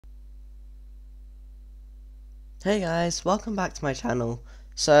Hey guys, welcome back to my channel.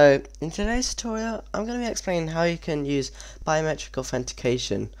 So in today's tutorial I'm going to be explaining how you can use biometric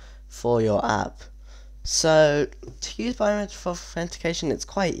authentication for your app. So to use biometric authentication, it's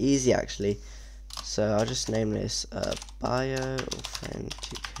quite easy actually. So I'll just name this bio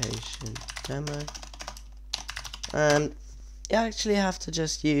authentication demo, and you actually have to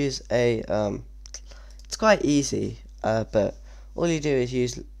just use a it's quite easy, but all you do is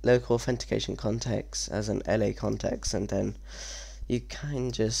use local authentication context as an LA context, and then you can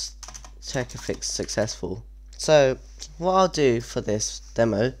just check if it's successful. So what I'll do for this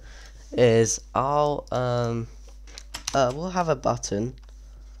demo is we'll have a button.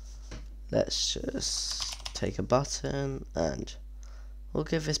 Let's just take a button and we'll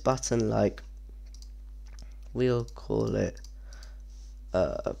give this button, like, we'll call it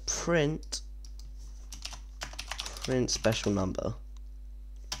print special number.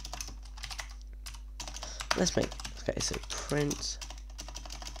 Let's make, okay, so print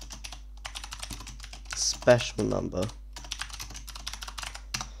special number,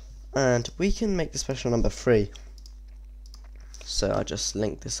 and we can make the special number free. So I'll just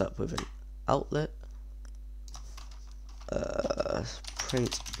link this up with an outlet,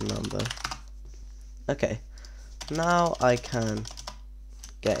 print number. Okay, now I can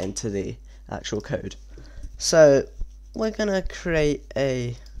get into the actual code. So we're gonna create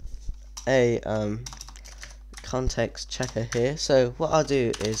a context checker here. So what I'll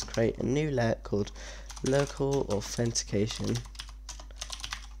do is create a new layer called local authentication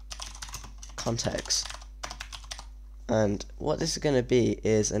context, and what this is going to be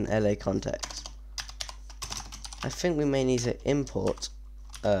is an LA context. I think we may need to import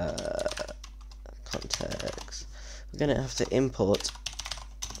context. We're going to have to import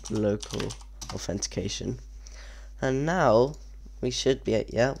local authentication, and now we should be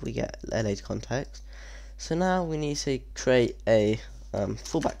we get LA context. So now we need to create a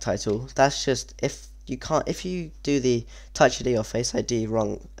fallback title. That's just if you do the Touch ID or Face ID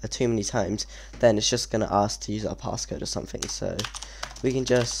wrong too many times, then it's just gonna ask to use our passcode or something. So we can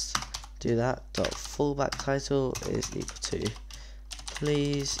just do that. Fallback title is equal to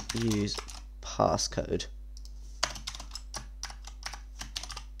please use passcode.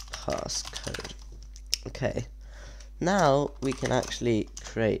 Okay. Now we can actually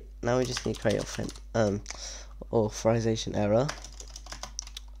create. Now we just need to create authorization error.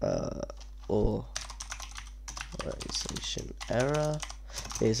 Authorization error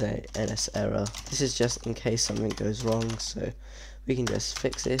is a NS error. This is just in case something goes wrong, so we can just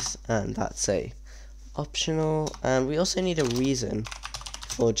fix this, and that's a optional. And we also need a reason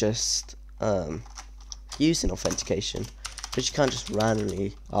for just using authentication, but you can't just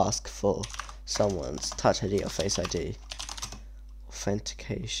randomly ask for someone's Touch ID or Face ID.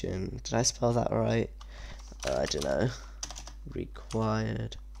 Authentication, did I spell that right? I don't know.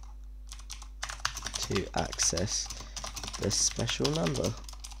 Required to access this special number.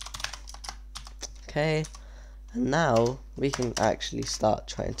 Okay, and now we can actually start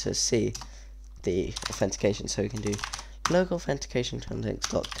trying to see the authentication. So we can do local authentication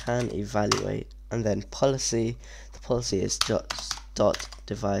context.can evaluate, and then policy. The policy is dot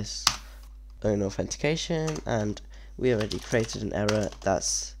device own authentication, and we already created an error.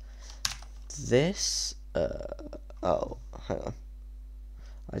 That's this. Oh, hang on.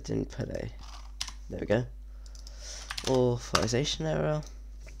 I didn't put a. There we go. Authorization error.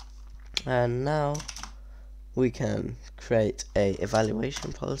 And now we can create a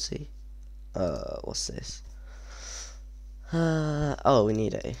evaluation policy. What's this? Oh, we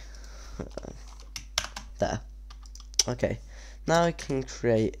need a. There. Okay. Now I can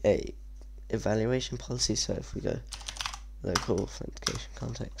create a evaluation policy. So if we go local authentication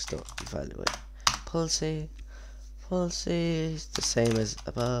context dot evaluate policy is the same as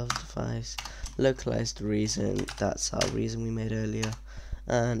above. Device localized reason, that's our reason we made earlier,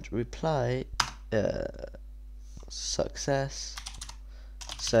 and reply success.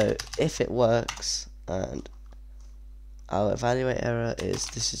 So if it works, and our evaluate error is,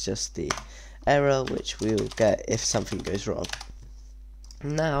 this is just the error which we will get if something goes wrong.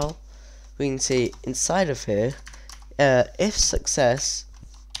 Now we can see inside of here, if success,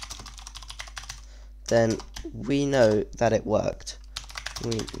 then we know that it worked.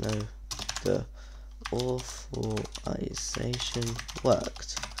 We know the authorization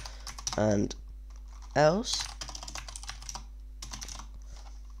worked. And else,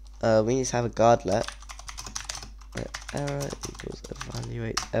 we need to have a guardlet. Error equals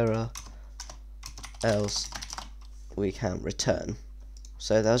evaluate error, else we can return.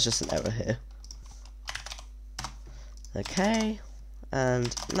 So that was just an error here. Okay,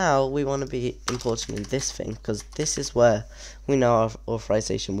 And now we want to be importing this thing, because this is where we know our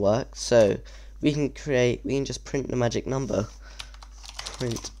authorization works. So we can just print the magic number,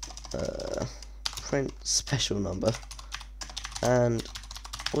 print special number, and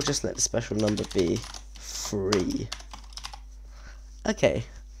we'll just let the special number be 3. Okay,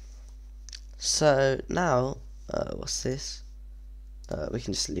 so now what's this? We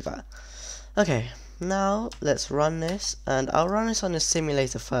can just leave that. Okay, now let's run this, and I'll run this on a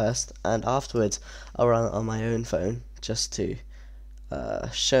simulator first, and afterwards I'll run it on my own phone just to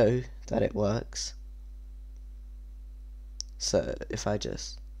show that it works. So if I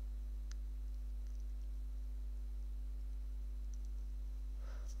just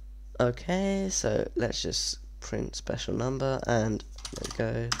so let's just print special number, and there we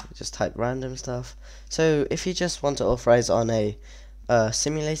go, just type random stuff. So if you just want to authorize on a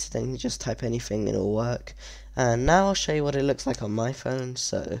simulator, then you just type anything and it'll work. And now I'll show you what it looks like on my phone.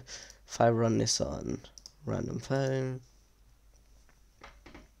 So if I run this on random phone,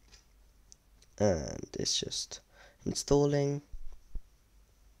 and it's just installing.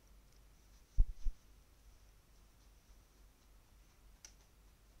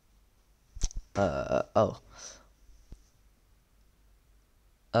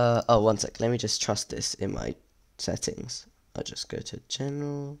 One sec, let me just trust this in my settings. I'll just go to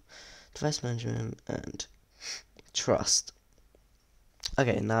general, device management, and trust.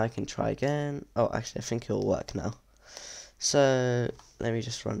 Okay, now I can try again. Oh, actually I think it'll work now. So let me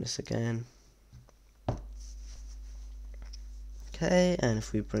just run this again. Okay, and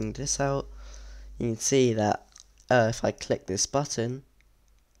if we bring this out, you can see that if I click this button,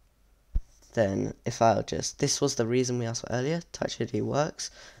 then if I'll just, this was the reason we asked for earlier, Touch ID works,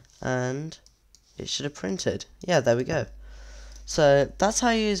 and it should have printed. Yeah, there we go. So that's how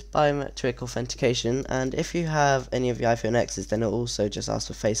you use biometric authentication, and if you have any of the iPhone X's, then it'll also just ask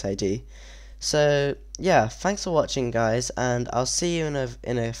for Face ID. So yeah, thanks for watching guys, and I'll see you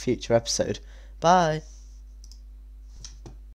in a future episode. Bye!